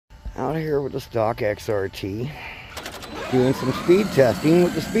Out here with the stock XRT, doing some speed testing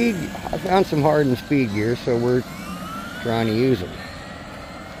with the speed. I found some hardened speed gears, so we're trying to use them.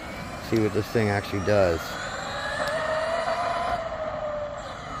 See what this thing actually does.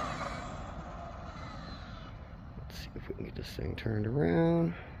 Let's see if we can get this thing turned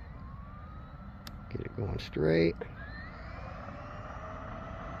around. Get it going straight.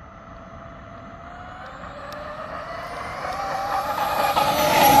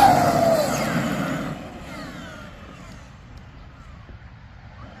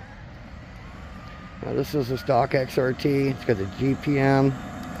 Now this is a stock XRT. It's got the GPM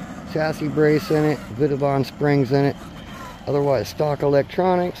chassis brace in it, Vidavon springs in it. Otherwise stock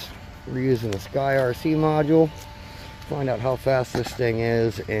electronics. We're using the Sky RC module. Find out how fast this thing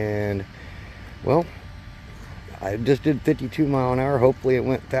is, and well, I just did 52 mile an hour. Hopefully it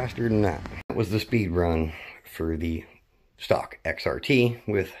went faster than that. That was the speed run for the stock XRT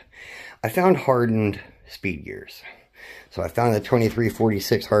with, I found hardened speed gears. So I found the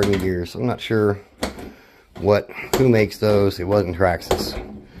 2346 hardened gears. I'm not sure who makes those. It wasn't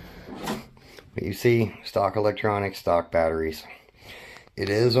Traxxas. But you see, stock electronics, stock batteries. It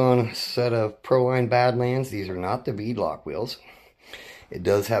is on a set of Proline Badlands. These are not the beadlock wheels. It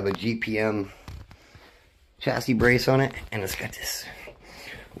does have a GPM chassis brace on it, and it's got this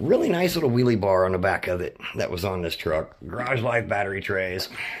really nice little wheelie bar on the back of it that was on this truck. Garage Life battery trays.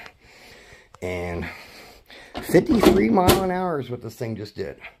 And 53 mile an hour is what this thing just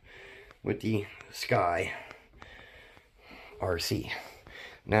did with the Sky RC.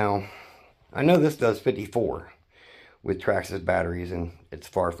 Now, I know this does 54 with Traxxas batteries, and it's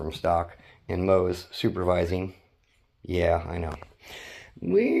far from stock. And Mo's supervising. Yeah, I know.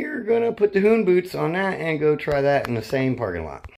 We're gonna put the hoon boots on that and go try that in the same parking lot.